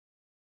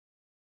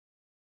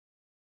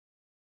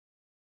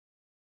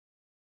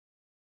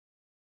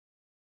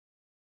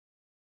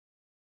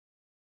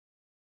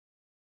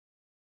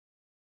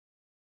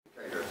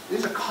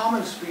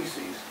common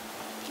species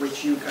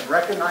which you can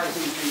recognize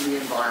easily in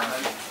the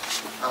environment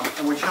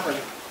and which have a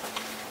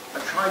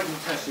tried and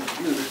tested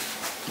use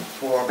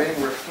for being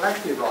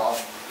reflective of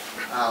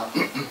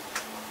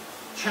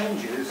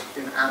changes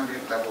in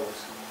ambient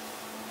levels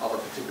of a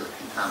particular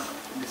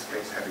contaminant, in this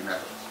case heavy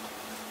metals.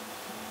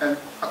 And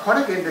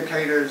aquatic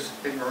indicators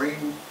in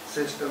marine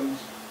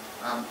systems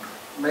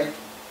make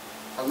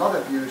a lot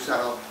of use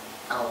out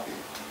of algae.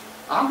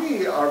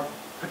 Algae are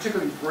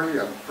particularly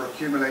brilliant for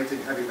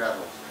accumulating heavy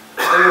metals.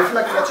 They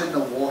reflect what's in the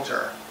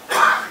water.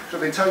 So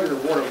they tell you the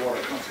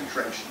water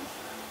concentration,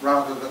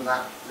 rather than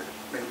that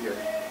maybe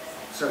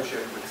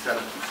associated with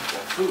sediments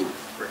or food,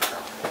 for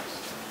example.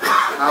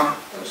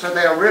 So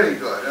they are really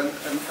good. And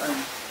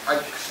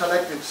I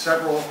selected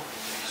several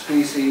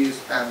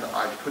species, and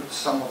I put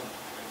some of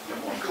the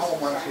more common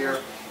ones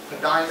here.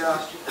 Padina,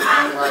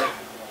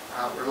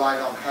 I relied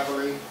on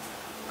heavily.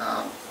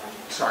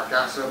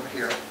 Sargassum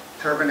here,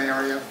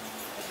 Turbinaria.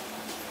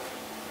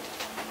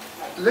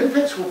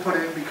 Limpets were put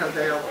in because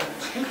they are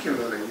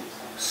particularly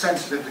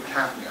sensitive to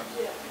cadmium.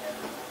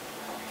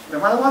 No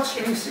matter what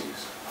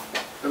species,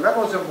 the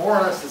levels are more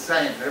or less the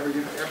same in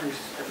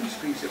every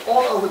species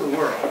all over the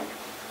world.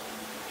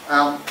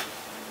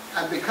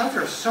 And because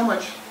there's so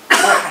much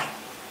work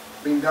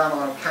being done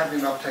on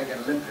cadmium uptake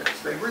in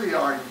limpets, they really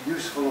are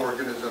useful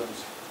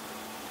organisms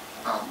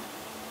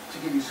to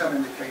give you some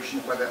indication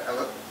of whether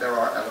there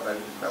are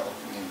elevated levels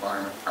in the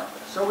environment out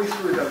there. So we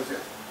threw those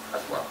in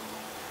as well.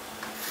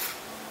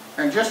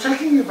 And just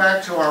taking you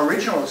back to our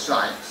original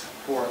sites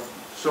for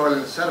soil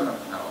and sediment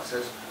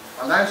analysis,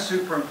 I'll now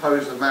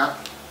superimpose the map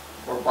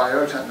for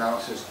biota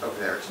analysis over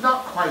there. It's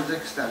not quite as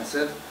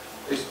extensive.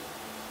 It's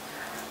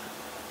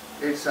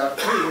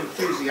pretty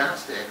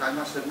enthusiastic, I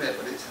must admit,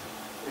 but it's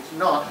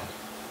not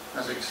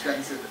as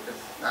extensive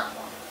as that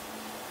one.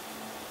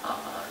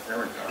 There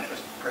we go,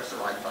 just press the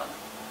right button.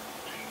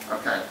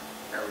 Okay,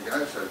 there we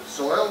go, so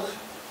soils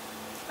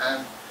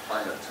and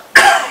biota.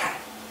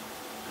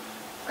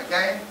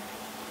 Again,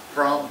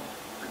 from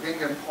the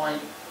Gingham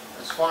Point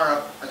as far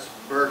up as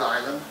Bird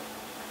Island,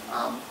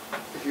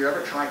 if you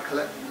ever try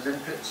collecting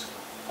limpets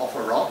off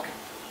a rock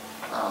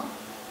on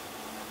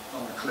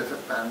the cliff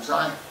at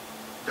Banzai,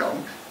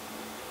 don't.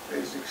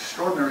 It's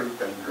extraordinarily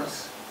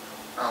dangerous.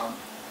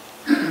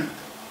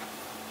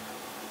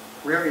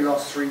 We only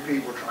lost 3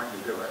 people trying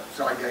to do it,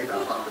 so I gave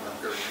up after that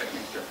very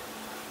technique.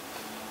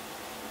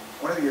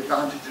 One of the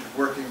advantages of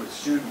working with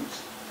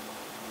students,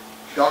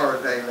 $1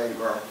 a day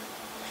labor,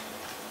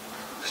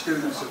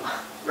 students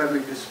are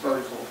readily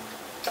disposable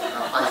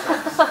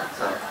items,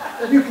 so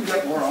and you can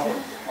get more of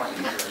them quite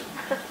easily.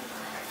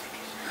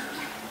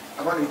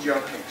 I'm only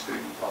joking,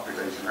 student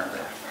population out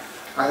there.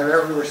 I have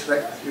every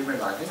respect for human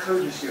life,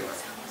 including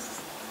students.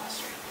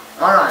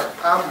 All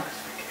right,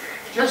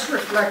 just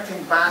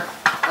reflecting back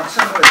on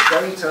some of the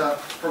data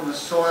from the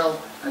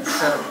soil and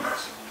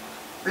sediments.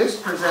 This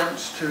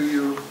presents to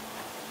you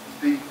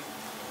the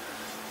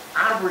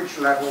average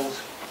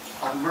levels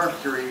of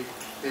mercury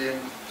in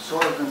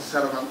soils and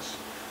sediments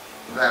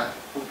that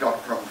we got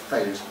from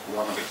phase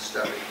 1 of the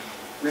study.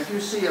 And if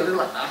you see a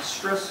little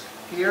asterisk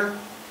here,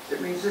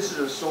 it means this is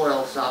a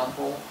soil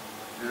sample.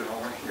 Do it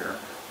over here.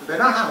 But they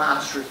don't have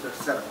asterisks for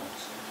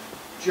sediments.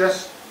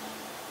 Just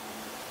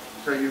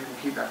so you can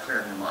keep that clear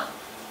in your mind.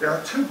 There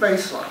are 2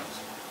 baselines.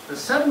 The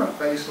sediment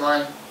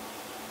baseline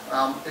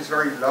is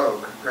very low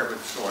compared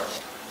with soil.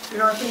 You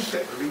know, things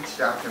get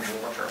leached out in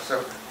water.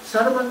 So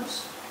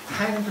sediments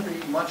tend to be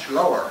much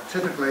lower,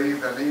 typically,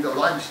 than either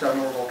limestone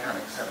or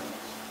volcanic sediments.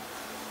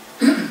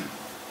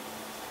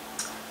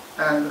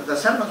 And the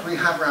sediments we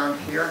have around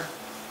here,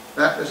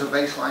 that is a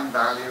baseline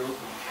value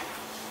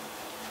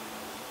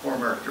for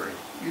mercury.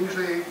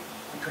 Usually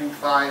between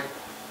 5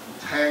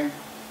 and 10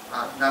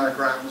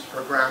 nanograms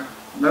per gram.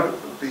 Note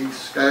that the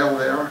scale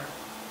there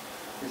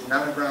is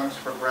nanograms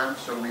per gram,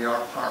 so we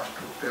are parts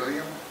per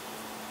billion.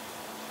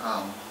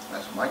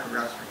 That's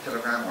micrograms per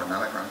kilogram or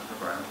nanograms per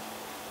gram.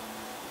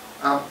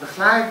 The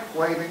flag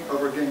waving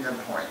over Gingham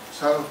Point.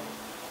 So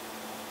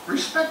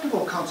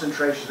respectable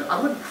concentration.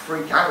 I wouldn't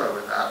freak out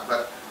over that,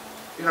 but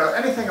you know,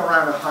 anything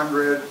around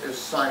 100 is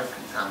sign of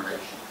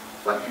contamination,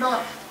 but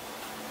not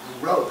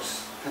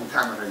gross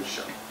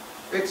contamination.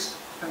 It's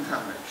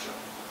contamination,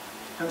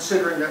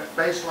 considering that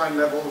baseline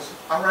levels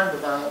are around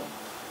about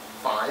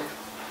 5.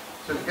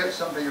 So to get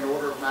something in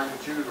order of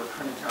magnitude or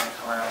 20 times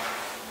higher,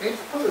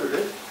 it's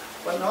polluted,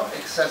 but not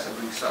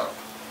excessively so.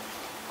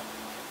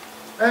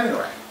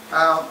 Anyway,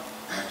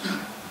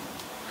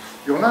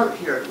 you'll note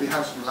here that we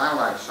have some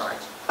Lau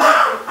sites.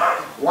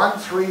 1,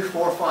 3,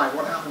 4, 5.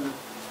 What happened to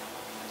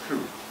 2?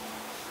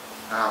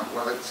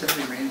 Well, it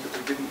simply means that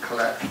we didn't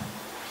collect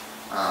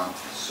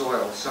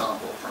soil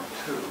sample from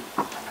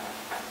 2.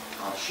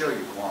 I'll show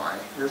you why.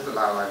 Here's the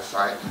Lau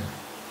site.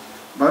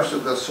 Most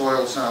of the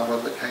soil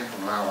samples that came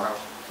from Lau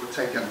were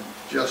taken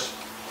just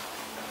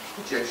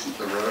adjacent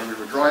to the road. We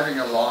were driving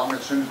along.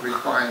 As soon as we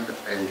find a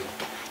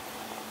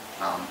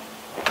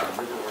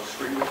river or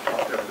stream that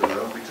crossed over the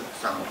road, we took a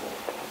sample,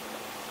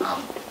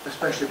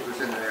 especially if it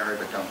was in an area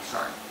of a dump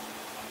site.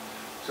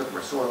 So there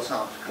were soil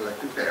samples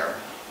collected there.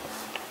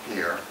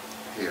 here,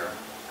 here,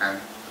 and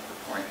at the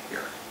point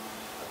here,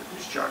 at the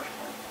discharge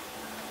point,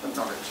 but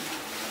not at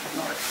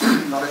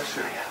 2. Not at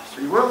 2.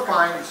 So you will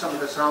find some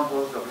of the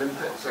samples of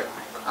limpets and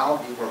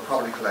algae were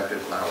probably collected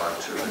at Lau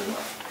 2 as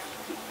well.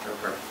 So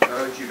for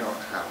those you don't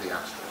have the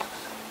asterisks.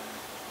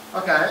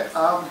 Okay,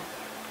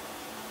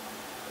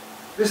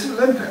 this is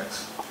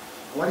limpets.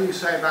 What do you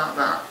say about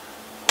that?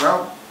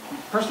 Well,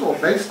 first of all,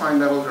 baseline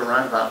levels are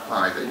around about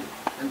 5,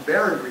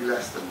 invariably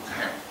less than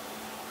 10.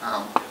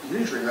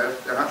 Usually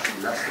they're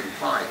actually less than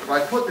 5.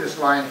 But I put this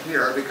line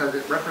here because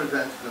it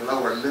represents the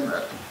lower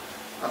limit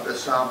of the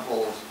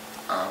samples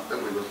that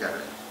we were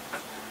getting.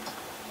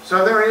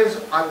 So there is,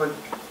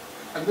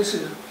 and this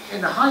is,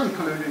 in a highly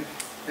polluted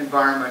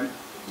environment,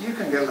 you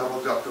can get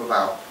levels up to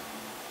about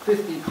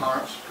 50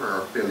 parts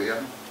per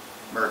billion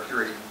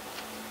mercury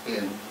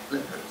in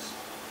limpets.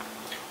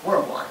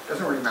 Worldwide.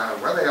 Doesn't really matter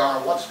where they are,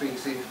 what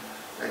species,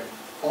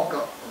 they've all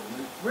got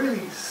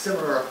really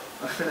similar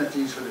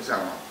affinities for this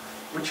element,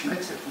 which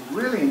makes it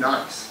really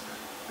nice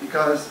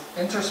because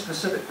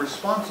interspecific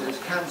responses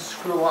can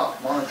screw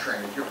up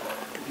monitoring.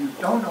 If you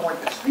don't know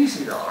what the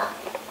species are,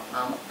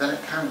 then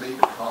it can lead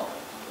to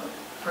problems. But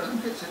for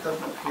limpets, it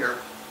doesn't appear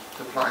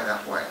to apply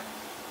that way.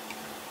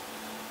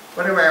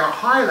 But anyway, our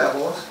high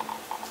levels,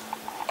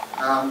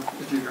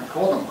 if you can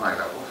call them high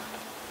levels,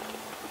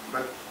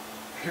 but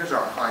here's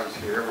our highs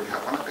here. We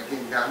have one at the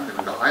Gingan, there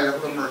was a high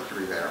level of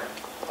mercury there.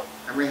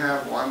 And we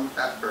have one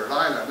at Bird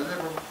Island, and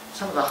there were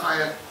some of the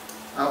highest,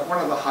 one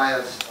of the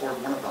highest, or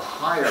one of the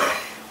higher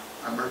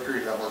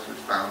mercury levels was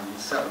found in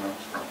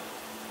sediments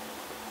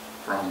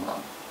from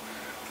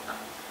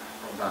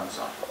that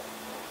side.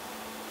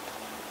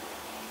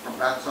 From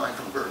that side,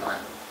 from Bird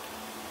Island.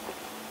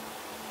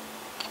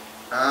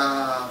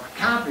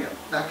 Cadmium.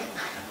 Now,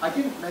 I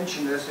didn't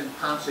mention this in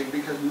passing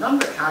because none of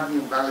the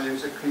cadmium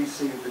values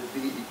exceed the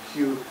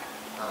DEQ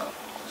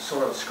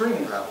soil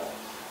screening level.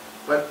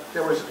 But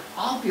there was an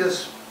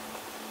obvious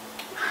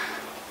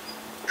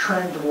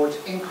trend towards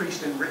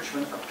increased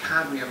enrichment of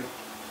cadmium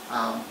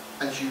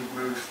as you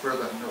move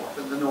further north,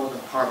 in the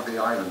northern part of the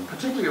island,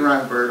 particularly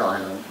around Bird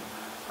Island,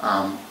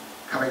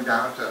 coming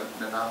down to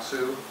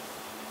Nanasu,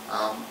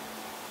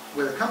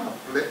 with a couple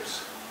of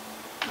blips,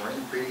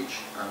 Marine Beach,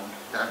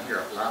 down here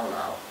at Lau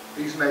Lau.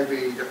 These may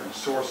be different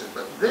sources,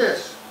 but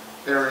this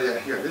area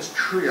here, this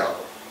trio,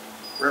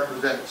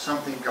 represents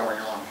something going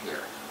on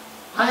here.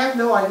 I have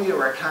no idea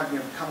where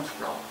cadmium comes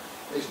from.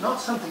 It's not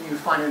something you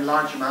find in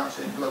large amounts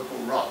in local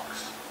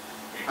rocks.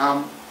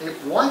 It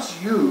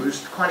was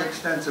used quite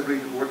extensively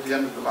toward the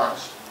end of the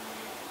last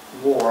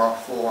war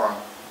for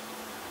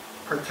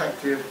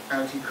protective,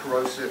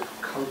 anti-corrosive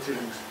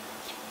coatings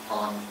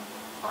on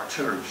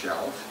artillery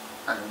shells,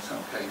 and in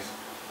some cases,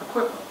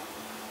 equipment.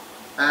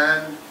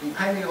 And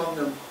depending on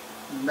the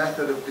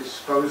method of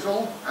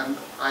disposal, and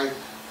I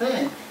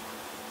think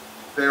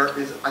there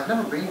is, I've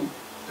never been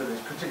to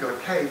this particular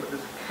cave, but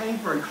there's a cave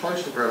very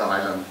close to Bird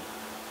Island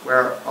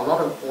where a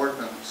lot of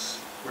ordnance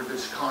were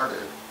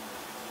discarded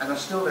and are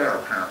still there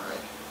apparently.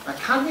 Now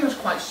cadmium is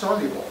quite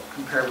soluble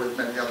compared with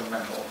many other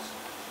metals.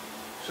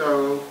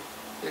 So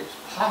it's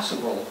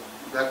possible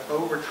that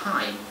over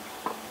time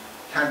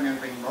cadmium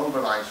being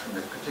mobilized from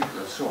this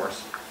particular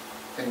source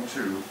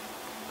into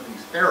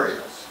these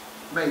areas.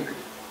 Maybe.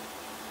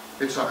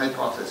 It's a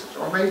hypothesis.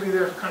 Or maybe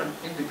there's kind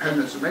of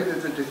independence, or maybe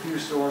there's a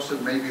diffuse source,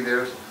 and maybe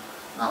there's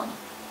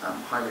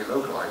highly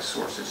localized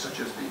sources, such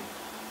as the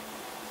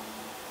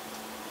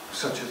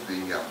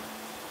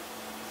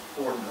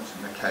ordnance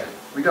in the cave.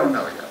 We don't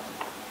know yet,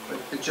 but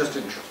it's just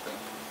interesting.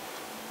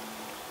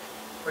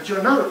 But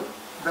you'll note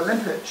the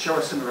limpets show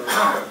a similar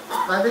pattern.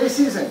 Now this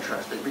is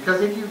interesting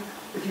because if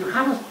you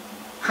have a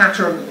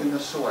pattern in the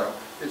soil,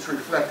 it's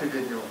reflected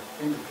in your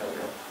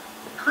indicator.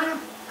 It kind of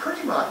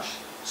pretty much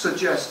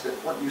suggests that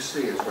what you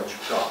see is what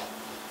you've got.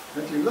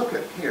 And if you look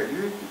at here,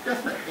 you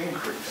definitely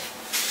increase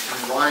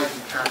in rise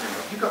in cadmium.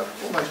 You've got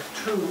almost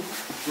two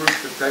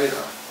groups of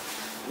data.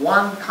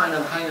 One kind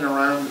of hanging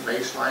around the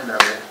baseline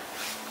level,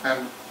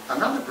 and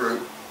another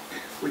group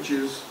which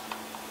is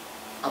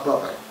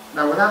above it.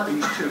 Now without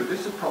these two,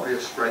 this is probably a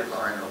straight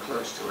line or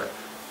close to it,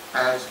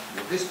 as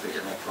with this being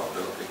a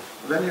probability.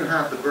 Then you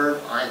have the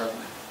Bird Island.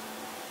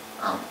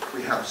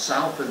 We have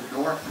south and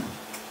north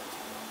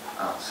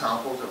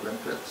samples of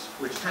limpets,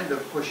 which tend to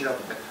push it up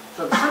a bit.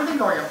 So there's something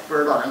going up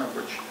Bird Island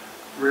which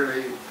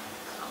really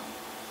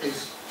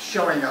is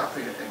showing up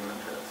in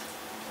limpets.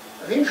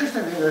 The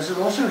interesting thing is it's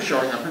also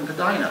showing up in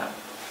Padina.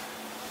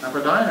 Now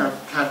Padina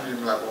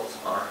cadmium levels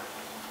are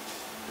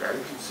very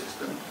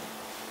consistent.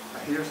 Now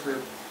here's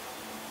the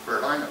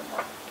Bird Island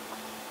one,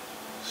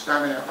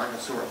 standing out like a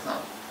sore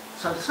thumb.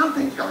 So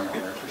something's going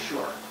on there for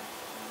sure.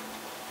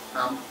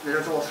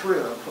 There's all three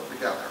of them put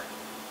together.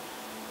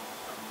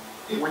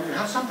 When you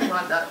have something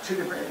like that, two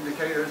different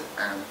indicators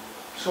and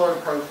soil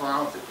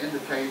profiles that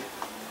indicate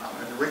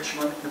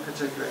enrichment in a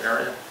particular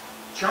area,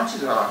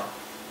 chances are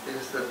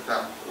is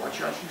that what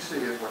you actually see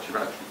is what you've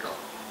actually got.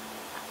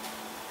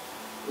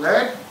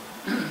 Lead.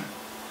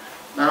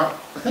 Now,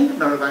 the thing to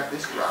note about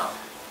this graph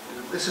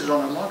is that this is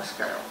on a log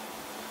scale.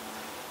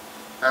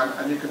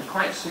 And you can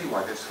quite see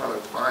why this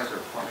fellow's eyes are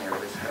pointing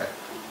over his head.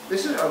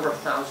 This is over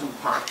 1,000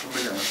 parts per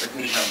million at the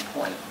Gingham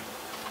point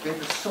in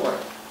the soil,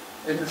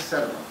 in the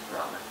sediments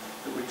rather,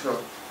 that we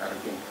took out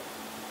of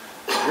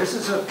Gingham. This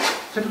is a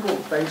typical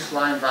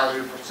baseline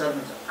value for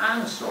sediments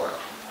and soil,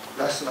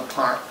 less than a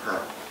part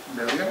per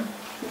million,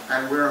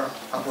 and we're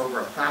up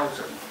over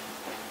 1,000.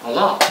 A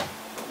lot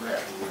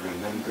there.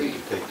 Remember to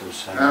take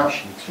those Now,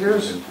 sheets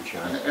here's and put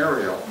your an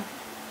aerial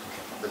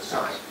of the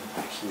site.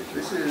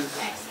 This is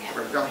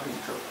where dumping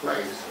took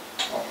place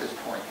off this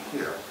point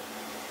here.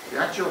 The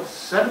actual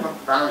sediment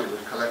value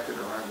was collected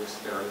around this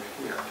area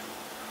here.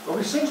 But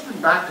we've since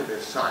been back to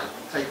this site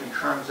and taken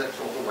transects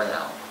all the way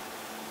out.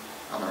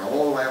 And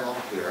all the way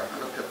along here. I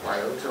looked at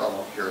biota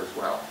along here as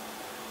well.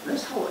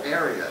 This whole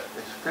area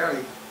is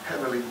fairly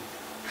heavily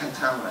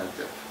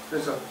contaminated.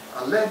 There's a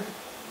lead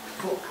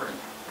footprint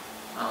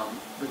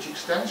which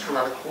extends for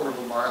about 1/4 of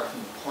a mile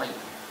from the point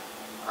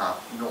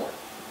north.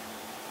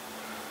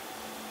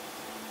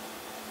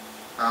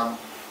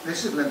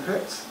 This is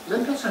limpets.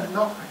 Limpets are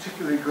not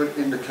particularly good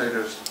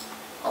indicators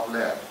of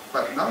lead,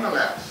 but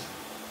nonetheless,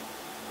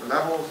 the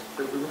levels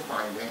that we were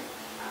finding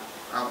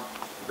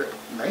that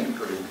may be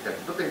good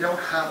indicators, but they don't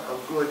have a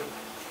good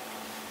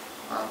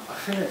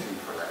affinity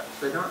for lead.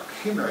 They don't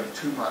accumulate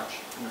too much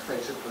in the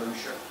face of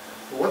pollution.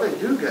 But what they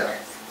do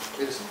get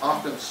is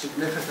often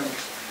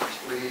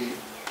significantly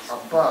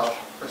above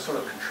the sort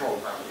of control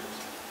values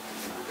that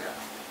you would get.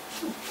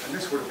 And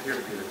this would appear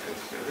to be the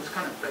case here. This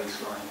kind of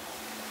baseline.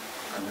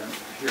 And then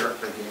here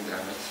they gain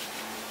down it's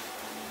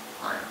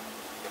higher.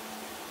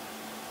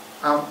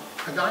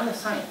 Padina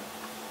same.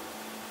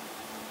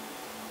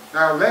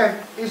 Now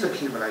lead is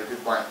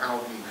accumulated by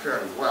algae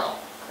fairly well,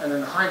 and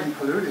in highly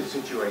polluted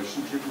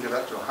situations you can get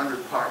up to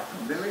 100 parts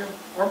per million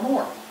or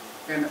more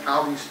in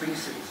algae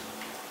species.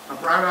 Now,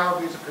 brown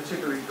algae are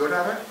particularly good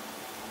at it,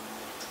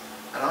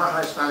 and our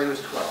highest value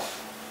is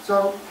 12.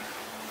 So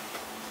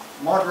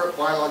moderate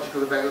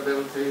biological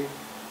availability,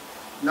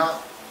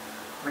 not,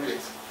 I mean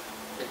it's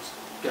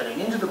getting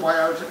into the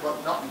biota,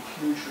 but not in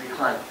hugely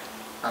high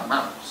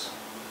amounts.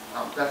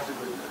 That's the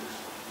good news,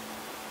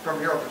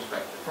 from your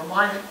perspective. From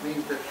mine, it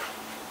means that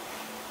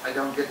I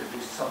don't get to do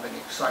something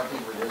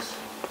exciting with this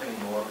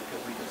anymore,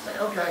 because we can say,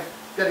 okay,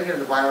 getting into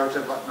the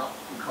biota, but not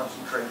in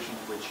concentrations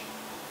which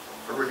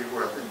are really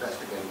worth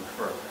investigating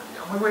further.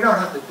 I mean, we don't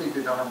have to dig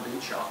the darn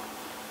beach up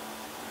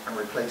and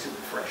replace it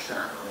with fresh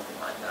sand or anything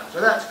like that. So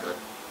that's good.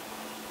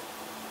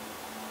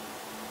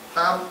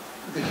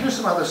 Here's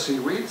some other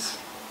seaweeds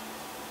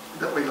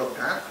that we looked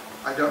at.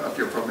 I don't know if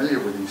you're familiar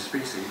with these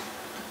species.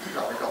 We've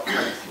got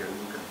plates here.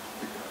 You can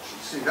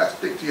actually see. That's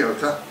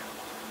Dictyota.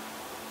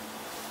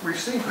 We've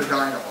seen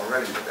Padina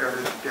already, but there it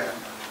is again.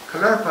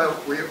 Caulerpa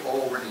we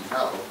already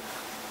know,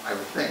 I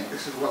would think.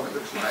 This is one that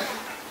looks like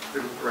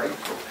little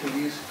grapes or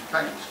peas. In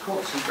fact, it's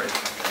called sea grapes, I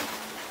think.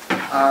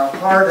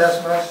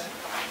 Chlorodesmus,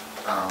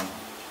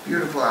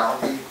 beautiful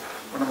algae,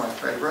 one of my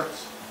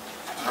favorites.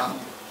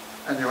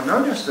 And you'll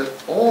notice that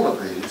all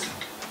of these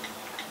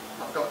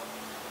have got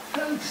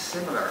fairly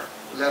similar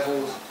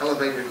levels,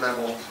 elevated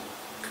levels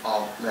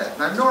of lead.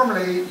 Now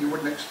normally you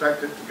wouldn't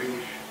expect it to be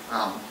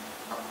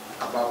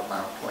above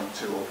about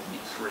 0.2 or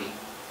 0.3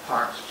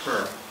 parts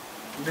per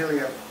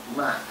million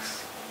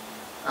max.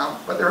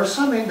 But there is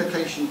some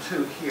indication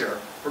too here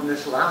from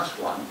this last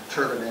one,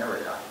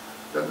 Turbinaria,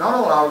 that not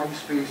all algae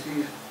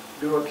species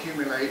do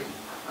accumulate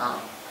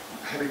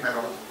heavy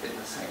metals in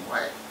the same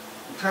way.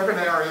 And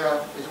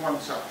Turbinaria is one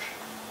such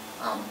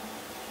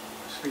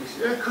species.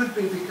 It could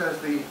be because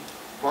the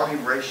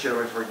volume ratio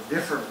is very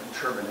different in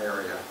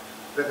Turbinaria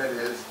than it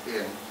is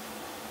in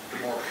the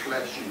more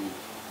fleshy,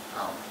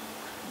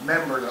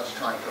 membreless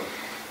type of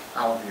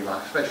algae,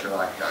 especially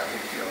like that,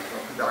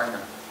 Padina.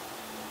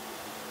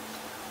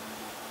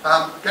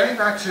 Getting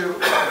back to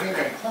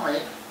Gingham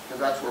Point, because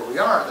that's where we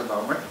are at the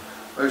moment,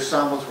 those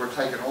samples were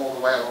taken all the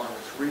way along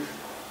this reef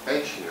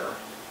edge here.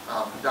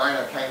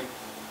 Padina came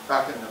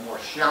back in the more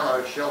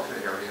shallow,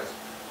 sheltered areas,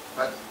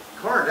 but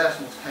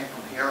chlorodescence came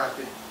from here, as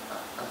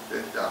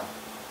did the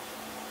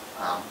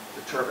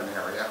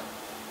Turbinaria.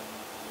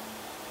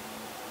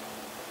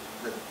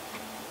 The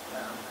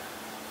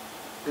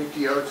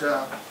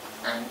Dictyota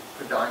and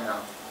Padina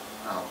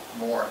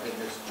more in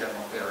this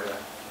general area.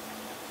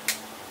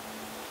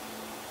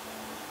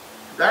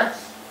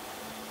 That's,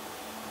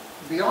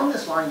 beyond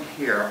this line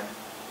here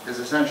is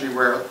essentially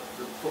where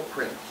the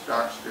footprint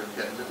starts to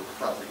get a little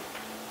fuzzy.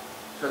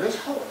 So this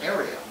whole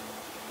area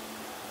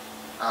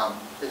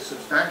is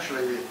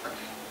substantially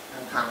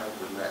contaminated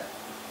with lead.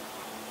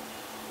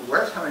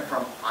 Where it's coming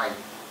from, I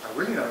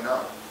really don't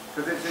know,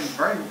 because it's in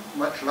very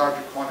much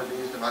larger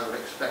quantities than I would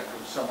expect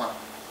from someone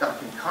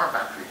dumping car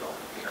batteries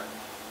over here.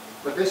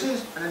 But this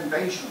is an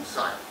invasion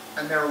site,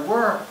 and there was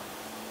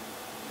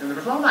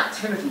a lot of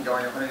activity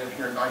going on in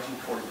here in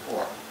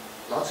 1944.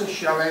 Lots of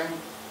shelling.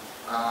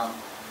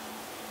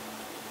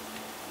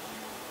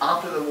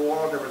 After the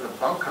war, there was a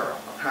bunker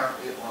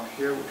apparently on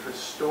here which was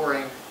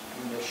storing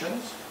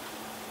munitions.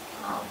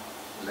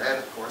 Lead,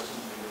 of course,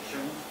 in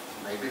munitions.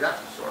 Maybe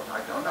that's the source,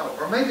 I don't know.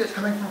 Or maybe it's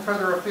coming from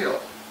further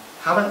afield.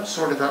 Haven't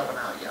sorted that one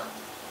out yet.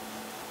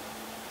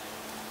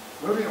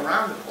 Moving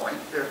around the point,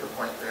 there's the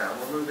point there.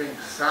 We're moving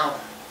south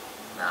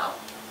now.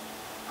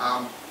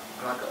 And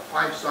I've got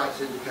 5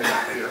 sites indicated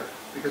here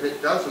because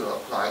it does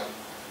look like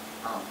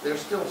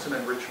there's still some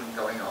enrichment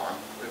going on.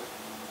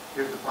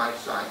 Here's the 5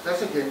 sites.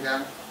 That's again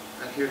down,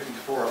 and here's these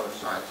 4 other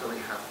sites. So we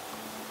have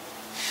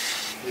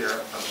here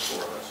other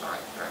 4 other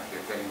sites down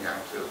here, getting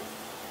down to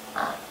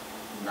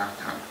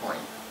Naftan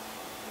Point.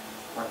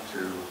 1,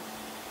 2,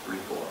 3,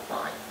 4,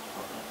 5.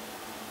 Okay.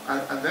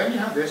 And then you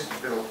have this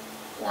little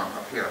one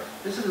up here.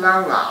 This is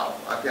Lau Lau.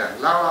 Again,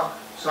 Lau Lau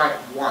Site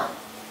 1.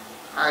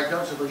 I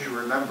don't suppose you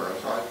remember,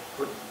 so I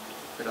put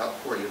it up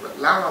for you. But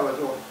Lau Lau was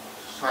on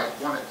Site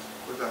 1. It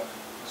was a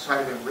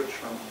site of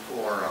enrichment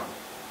for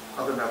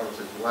other metals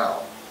as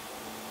well.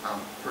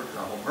 For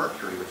example,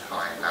 mercury was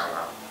high in Lau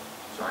Lau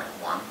Site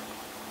 1.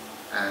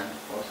 And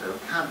also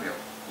cadmium,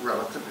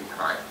 relatively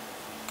high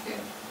in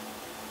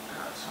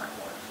Site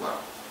 1 as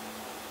well.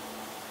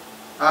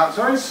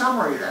 So in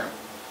summary then,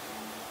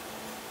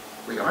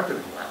 we are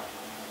doing well.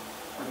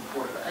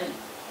 1/4 to 8.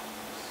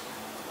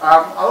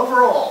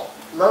 Overall,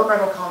 low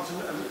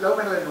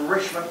metal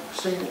enrichment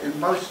seen in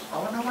most.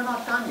 Oh no, we're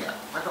not done yet.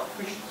 I got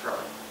fish to throw.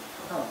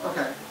 Oh,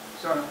 okay.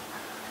 So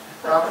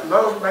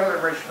low metal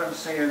enrichment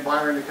seen in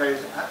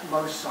bioindicators at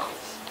most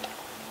sites.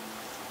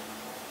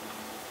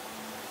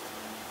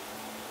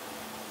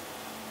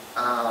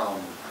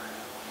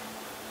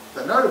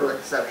 The notable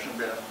exception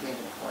being a King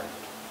Point,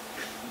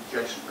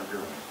 adjacent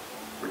lagoon,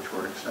 which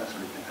were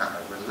extensively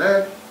contaminated with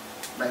lead.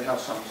 May have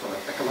some sort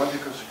of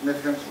ecological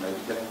significance, maybe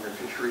getting their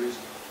fisheries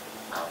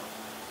out.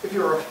 If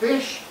you're a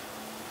fish,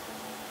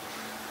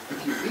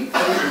 if you eat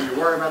fish and you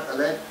worry about the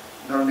lead,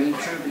 no need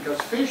to,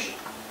 because fish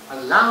are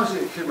lousy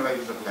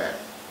accumulators of lead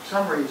for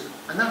some reason,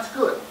 and that's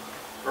good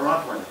from our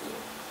point of view.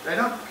 They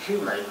don't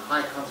accumulate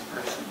high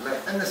concentrations of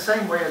lead in the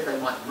same way as they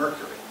might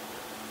mercury.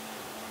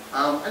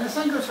 And the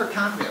same goes for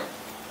cadmium.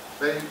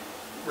 They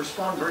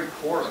respond very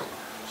poorly.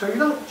 So you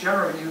don't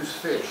generally use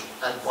fish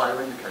as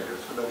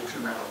bioindicators for those 2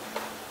 metals.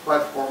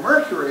 But for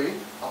mercury,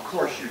 of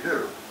course you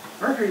do.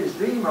 Mercury is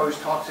the most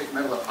toxic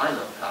metal that I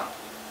looked at,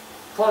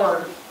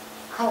 followed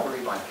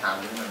probably by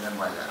cadmium and then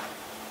by lead.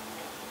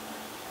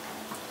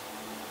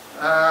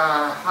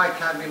 High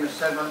cadmium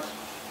sediment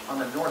on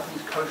the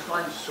northeast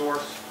coastline.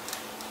 Source,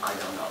 I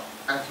don't know.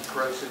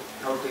 Anti-corrosive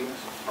coatings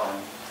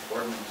on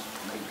ordnance,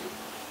 maybe.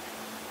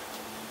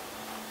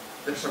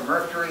 There's some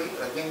mercury,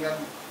 Lagingen,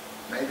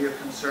 maybe of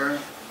concern.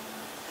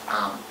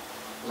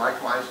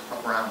 Likewise,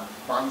 up around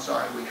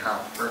Bonsai, we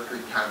have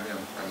mercury, cadmium,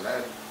 and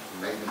lead.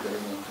 Maybe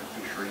getting into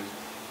fisheries,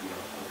 we don't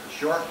know for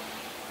sure.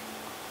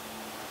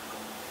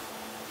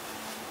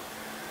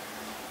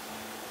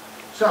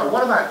 So,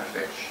 what about the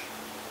fish?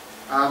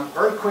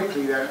 Very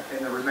quickly then,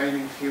 in the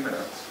remaining few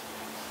minutes,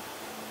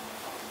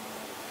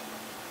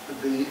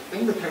 the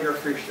indicator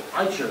fish that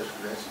I chose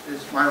for this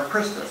is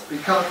Myopristis,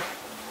 because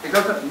it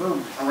doesn't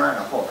move around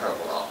a whole hell of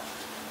a lot.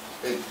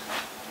 It's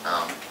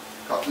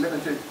got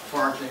limited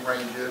foraging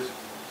ranges.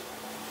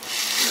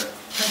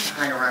 Tend to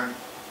hang around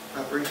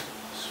a very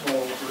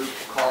small group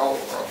of coral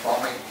or a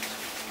bombing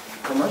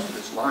for most of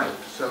its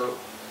life. So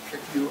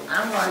if you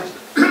analyze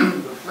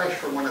the flesh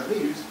from one of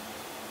these,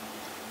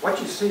 what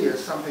you see is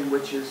something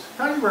which is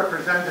fairly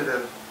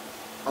representative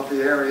of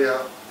the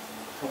area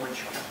from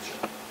which you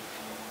capture.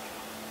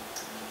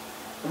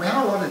 And we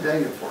have a lot of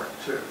data for it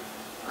too.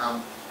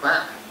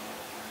 Back a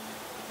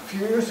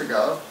few years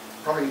ago,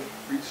 probably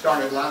we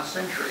started last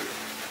century,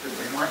 did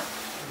we, Mike?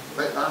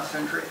 Late last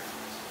century,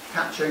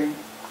 catching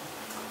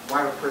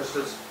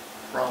Myopristis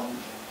from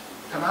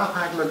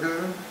Tanapag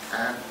Lagoon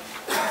and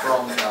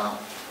from the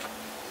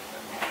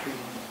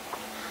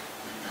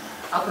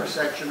upper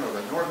section or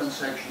the northern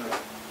section of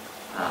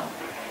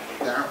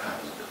the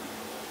Tanapag Lagoon.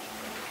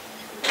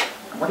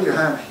 And what do you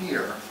have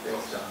here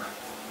is,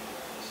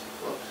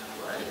 whoops,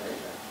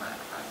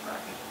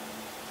 back.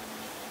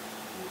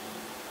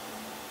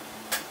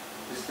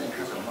 This thing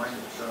has a mind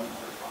of its own.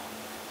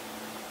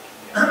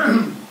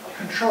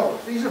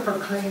 Controls. These are for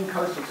clean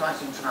coastal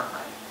sites in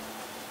Tanapag.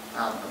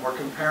 And we're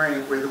comparing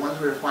it with the ones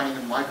we were finding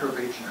in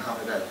Microbeach and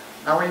Hamadeh.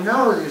 Now we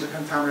know these are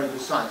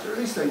contaminated sites, or at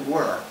least they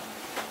were.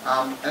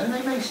 And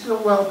they may still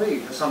well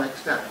be to some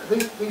extent.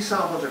 These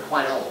samples are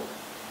quite old,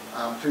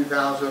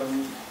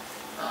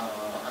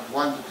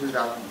 2001 to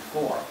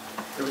 2004.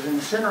 There was an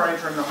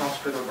incinerator in the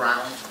hospital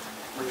grounds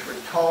which was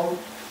told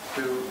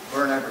to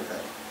burn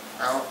everything.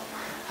 Now,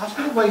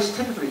 hospital waste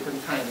typically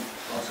contain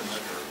lots of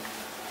mercury.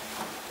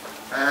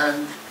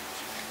 And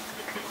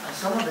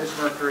some of this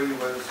mercury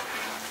was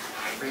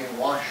being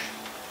washed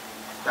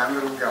down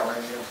Little Gully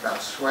into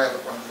that swale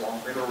that runs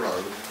along Middle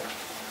Road.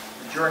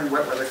 And during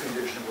wet weather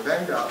conditions would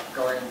end up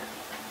going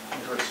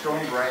into a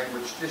storm drain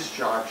which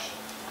discharged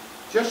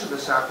just to the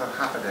south of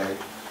Hamadeh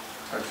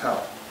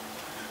Hotel.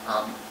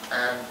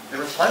 And there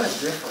was quite a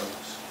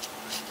difference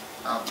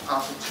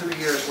after 2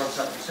 years once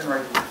that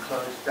incinerator was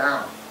closed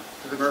down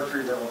to the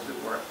mercury levels that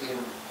were in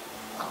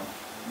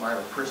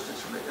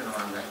Myopristis in and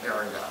around that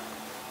area.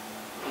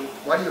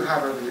 What do you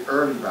have are the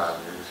early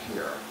values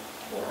here?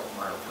 for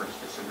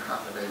myropristis in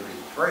Half Bay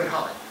Beach, very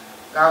high.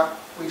 Now,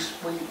 we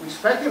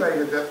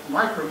speculated that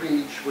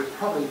microbeach was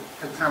probably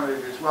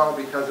contaminated as well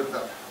because of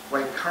the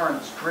way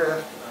currents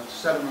drift and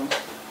sediments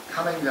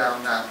coming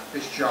down that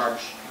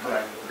discharge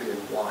being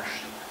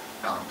washed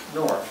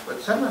north.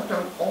 But sediments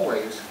don't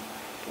always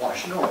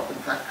wash north. In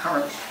fact,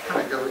 currents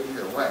kind of go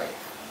either way.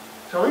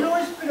 So we've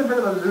always been a bit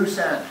of a loose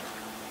end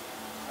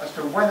as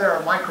to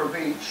whether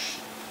microbeach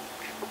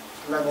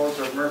levels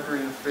of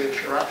mercury in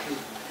fish are actually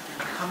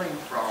coming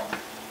from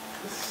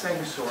the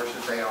same source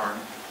as they are in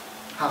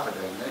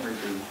Happening, namely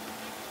the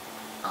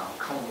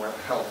Commonwealth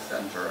Health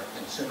Centre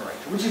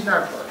incinerator, which is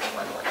now closed,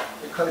 by the way.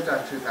 It closed down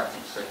in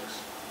 2006.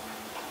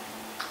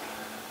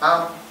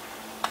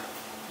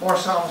 More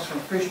samples from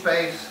fish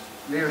bays,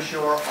 near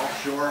shore,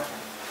 offshore,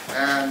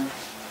 and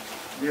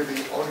near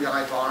the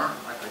ODI bar,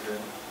 like I did.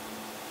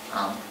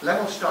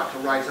 Levels start to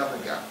rise up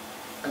again.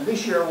 And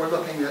this year we're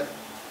looking at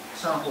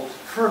samples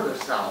further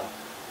south,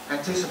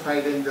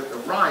 anticipating that the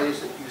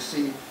rise that you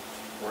see,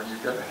 or you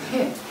get a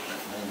hint that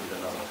maybe the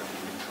levels are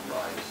beginning to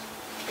rise,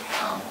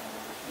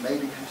 may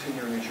be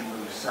continuing as you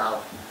move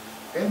south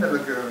in the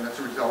lagoon as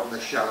a result of the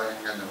shelling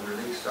and the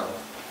release of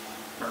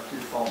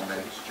mercury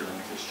fulminates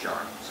during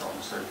discharge and so on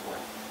and so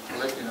forth. I'll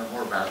let you know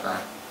more about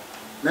that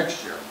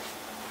next year.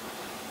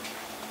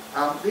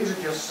 These are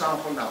just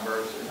sample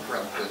numbers in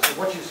parentheses. So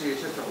what you see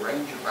is just a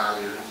range of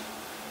values,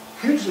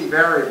 hugely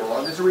variable,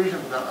 and there's a reason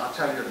for that. I'll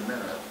tell you in a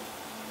minute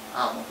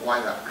why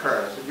that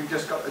occurs. And you've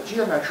just got the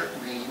geometric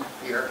mean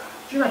here.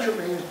 Geometric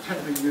means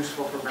tend to be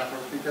useful for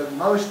metals because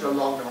most are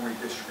log-normally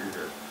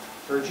distributed.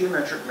 So a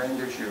geometric mean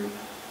gives you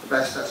the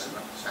best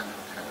estimate of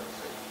central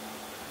tendency.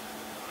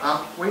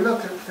 We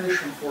looked at fish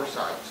from 4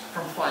 sites,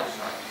 from 5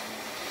 sites.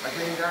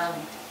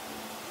 Again,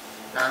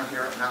 down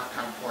here at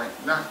Naptan Point,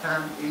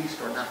 Naptan East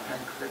or Naptan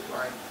Cliff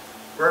Line,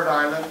 Bird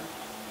Island.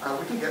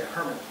 We did get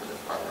permits for this,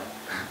 by the way.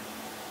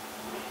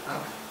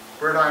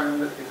 Bird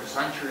Island is a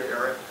sanctuary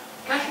area.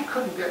 We actually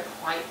couldn't get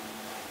quite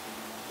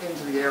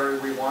into the area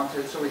we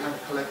wanted, so we had to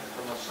collect it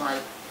from a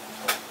site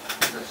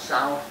to the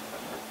south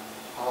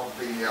of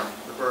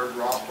the bird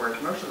rock, where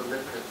most of the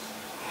lipids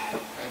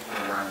came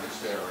from around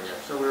this area.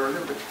 So we were a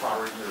little bit far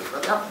removed.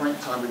 At that point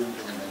in time, we didn't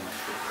get a name.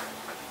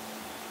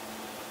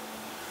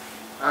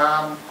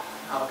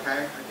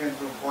 Okay, again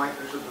from the point,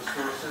 these are the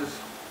sources.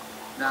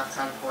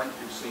 Naptan Point,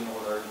 you've seen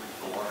all those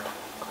before.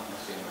 I'm going to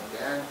see them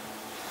again.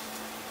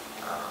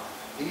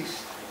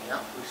 East,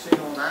 yep, we've seen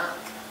all that.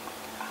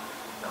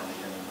 Don't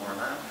need any more of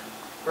that.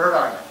 Bird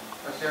Island,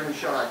 that's the only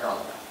shot I got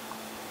of it.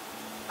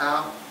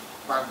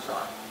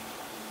 Dumpsites.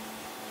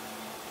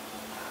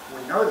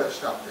 We know there's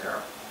stuff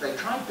there. They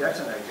tried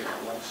detonating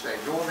at one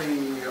stage. All the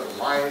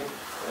live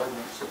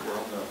ordnance that were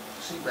on the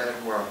seabed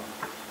were,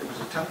 it was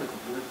attempted to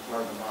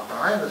blow them up. And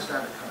I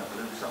understand it kind of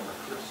blew some of the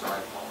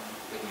cliffside off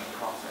in the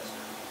process.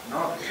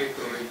 Not a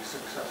particularly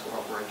successful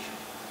operation.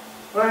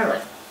 But anyway,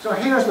 so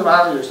here's the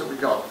values that we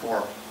got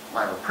for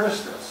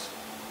myropristis.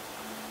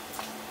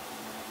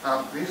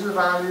 These are the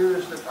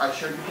values that I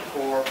showed you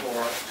before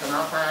for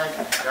Tanapag,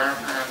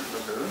 Darpan,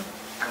 Lagoon.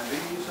 And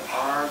these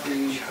are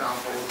the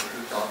samples that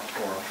we got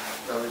for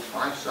those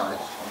 5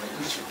 sites on the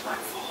eastern side.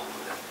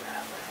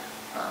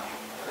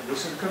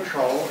 This is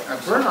control,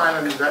 and Bird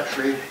Island is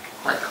actually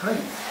quite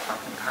clean by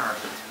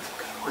comparison.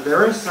 But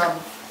there is some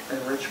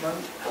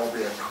enrichment,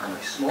 albeit kind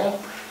of small,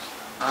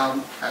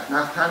 at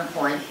Naptan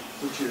Point,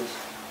 which is,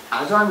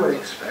 as I would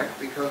expect,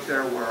 because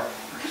there were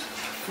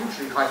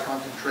hugely high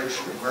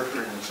concentration of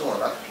mercury in the soil.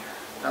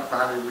 That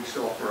value we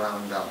saw for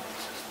around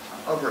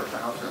over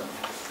 1,000.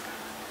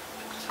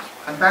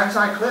 And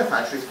Banzai Cliff,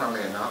 actually,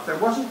 funnily enough, there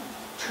wasn't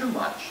too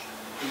much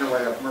in the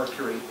way of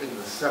mercury in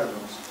the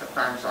sediments at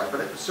Banzai, but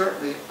it was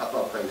certainly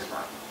above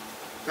baseline.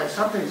 So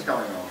something's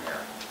going on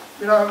there.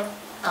 You know,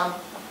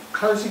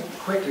 closing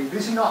quickly,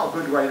 this is not a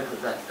good way to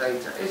present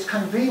data. It's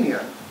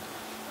convenient,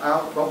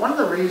 but one of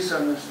the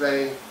reasons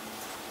they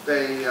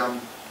may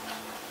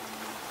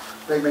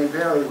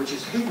vary, which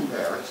is hidden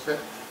there, is that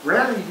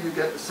rarely do you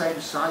get the same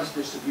size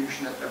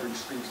distribution at every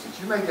species.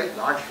 You may get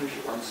large fish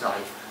at one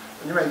site,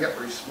 and you may get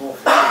very small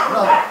fish at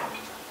another.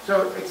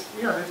 So it's,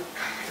 you know,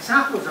 it's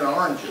apples and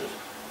oranges,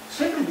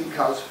 simply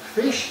because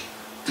fish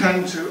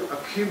tend to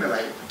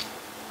accumulate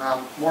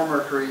more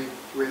mercury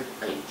with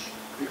age.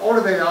 The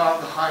older they are,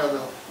 the higher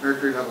the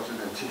mercury levels in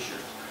their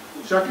tissues.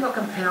 So if you're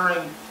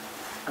comparing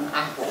an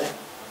apple,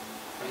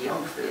 a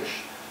young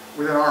fish,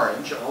 with an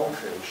orange, an old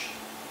fish,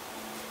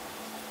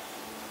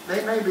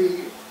 they may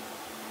be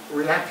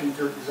reacting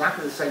to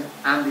exactly the same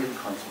ambient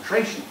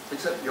concentration,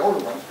 except the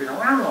older one's been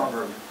around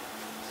longer,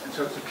 and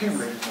so it's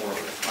accumulated more of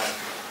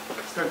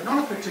it. So it's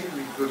not a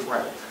particularly good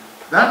way.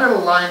 That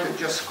little line that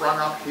just sprung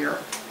up here,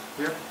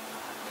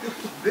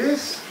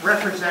 this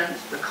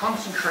represents the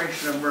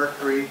concentration of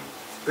mercury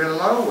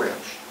below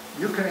which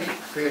you can eat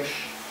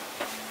fish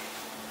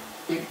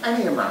in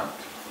any amount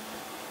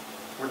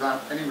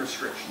without any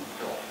restriction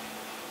at all.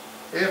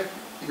 If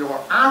your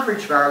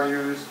average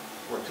values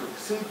were to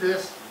exceed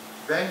this,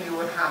 then you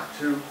would have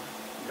to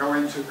go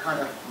into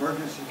kind of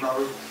emergency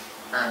mode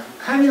and,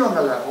 depending on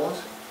the levels,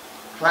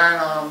 plan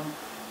on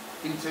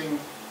eating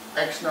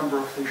X number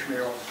of fish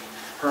meals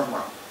per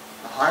month.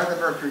 The higher the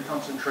mercury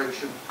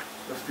concentration,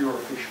 the fewer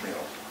fish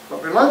meals.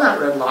 But below that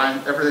red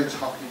line, everything's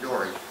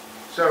hunky-dory.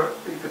 So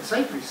you could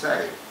safely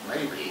say,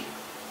 maybe,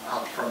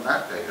 from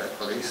that data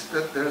at least,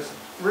 that there's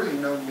really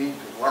no need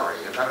to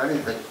worry about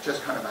anything. It's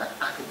just kind of an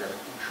academic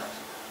interest.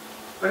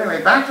 But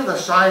anyway, back to the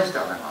size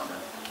dilemma.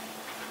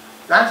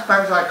 That's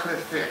Banzai Cliff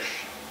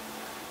fish.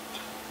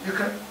 You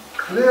can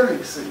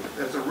clearly see that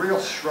there's a real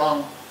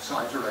strong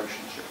size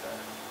relationship there.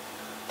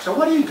 So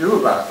what do you do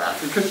about that?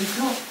 Because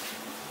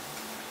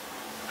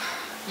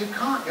you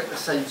can't get the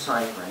same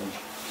size range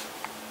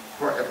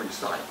for every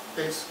site.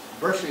 It's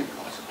virtually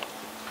impossible.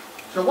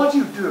 So what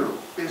you do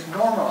is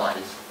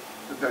normalize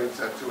the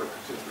data to a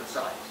particular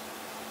size.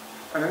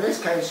 And in this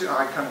case,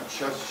 I kind of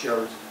just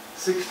showed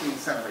 16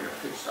 centimeter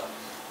fish size.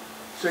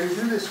 So you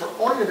do this for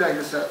all your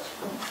data sets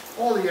from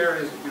all the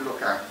areas that you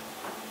look at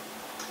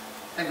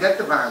and get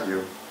the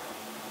value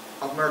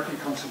of mercury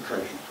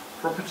concentration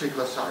for a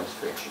particular size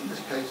fish. In this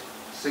case,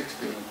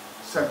 16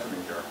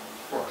 centimeter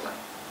fork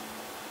length.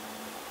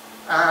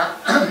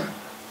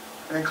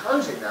 And in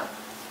closing that,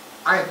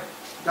 I've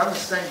done the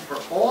same for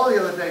all the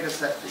other data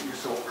sets that you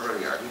saw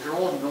earlier. These are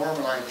all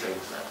normalized data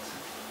sets.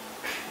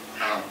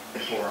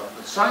 For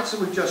the sites that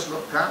we just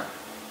looked at,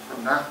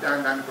 from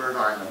Nafdan down to Bird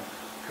Island,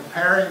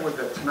 comparing with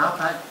the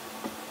Tanapak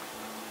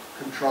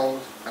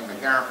controls and the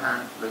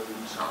Garapan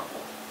lagoon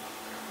samples.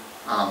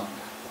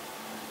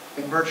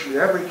 In virtually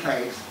every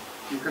case,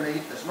 you can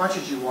eat as much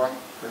as you want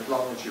for as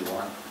long as you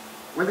want,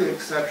 with the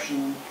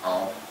exception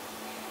of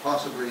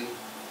possibly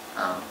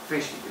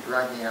fish that you're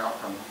dragging out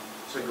from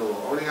Seaboard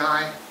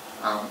WWII.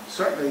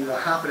 Certainly the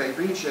Half-a-Day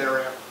Beach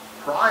area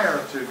prior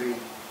to the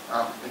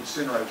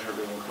incinerator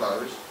being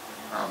closed,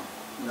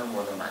 no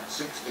more than like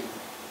 60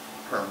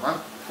 per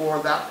month for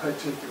that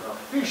particular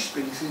fish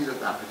species at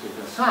that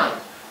particular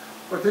site.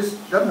 But this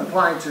doesn't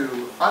apply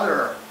to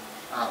other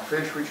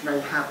fish which may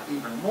have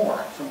even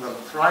more. Some of the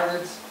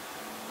Lithridids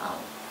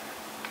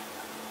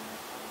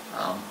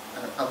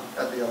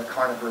and the other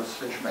carnivorous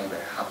fish may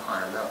have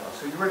higher levels.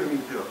 So you really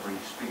need to do it for each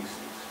species.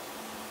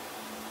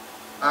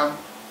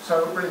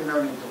 So really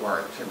no need to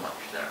worry too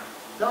much there.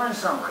 So in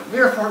summary,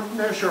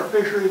 nearshore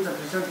fisheries in the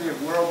vicinity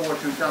of World War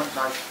II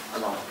dumpsites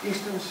along the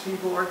eastern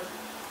seaboard,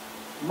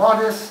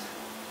 modest,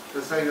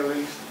 to say the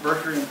least,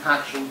 mercury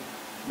impaction,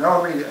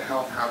 no immediate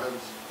health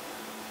hazards,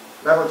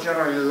 level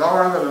generally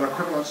lower than an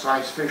equivalent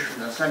size fish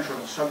from the central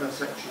and southern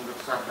sections of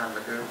Saipan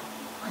Lagoon.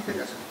 I think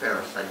that's a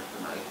fair statement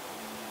to make.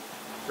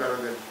 So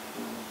the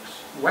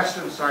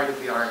western side of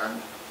the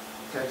island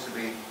tends to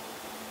be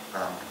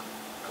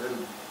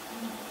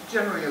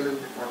generally a little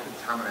bit more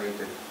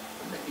contaminated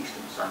than the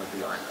eastern side of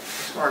the island,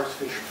 as far as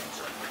fish are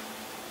concerned.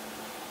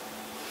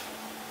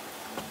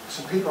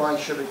 Some people I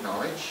should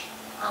acknowledge,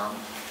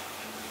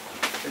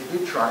 they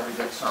did try to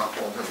get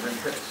samples of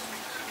limpets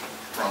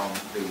from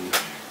the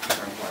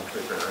Banzai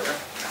Cliff area.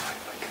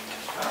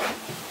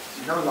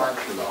 No lives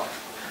were lost.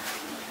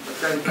 But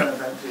Gary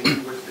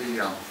Denton was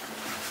the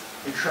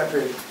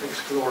intrepid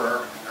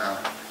explorer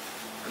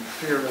and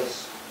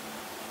fearless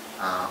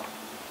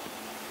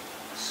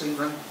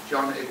seaman,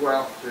 John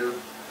Igwell, who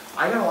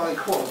I don't know what they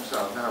call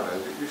themselves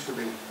nowadays. It used to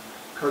be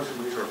Coastal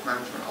Resource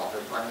Management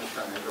Office. I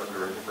understand they go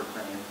under a different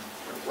name.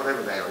 But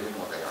whatever they are, you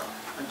know what they are.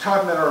 And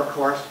Todd Miller, of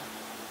course,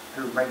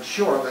 who made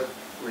sure that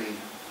we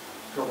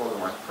took all the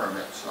right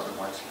permits,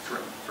 otherwise he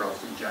threatened to throw us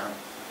in jail.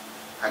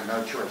 Had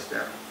no choice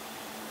there.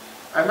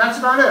 And that's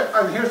about it.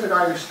 And here's the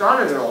guy who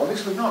started it all.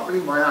 This was not really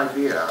my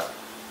idea.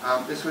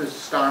 This was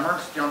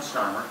Starmer's, John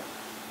Starmer,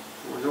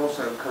 who was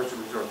also Coastal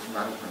Resource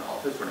Management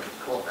Office when it was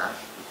called that.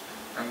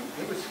 And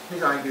it was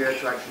his idea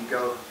to actually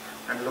go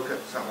and look at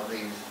some of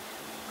these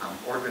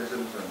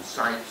organisms and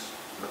sites,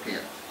 looking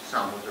at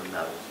samples of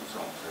metals and so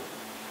on.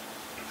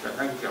 So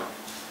thank you, John.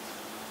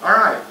 All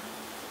right.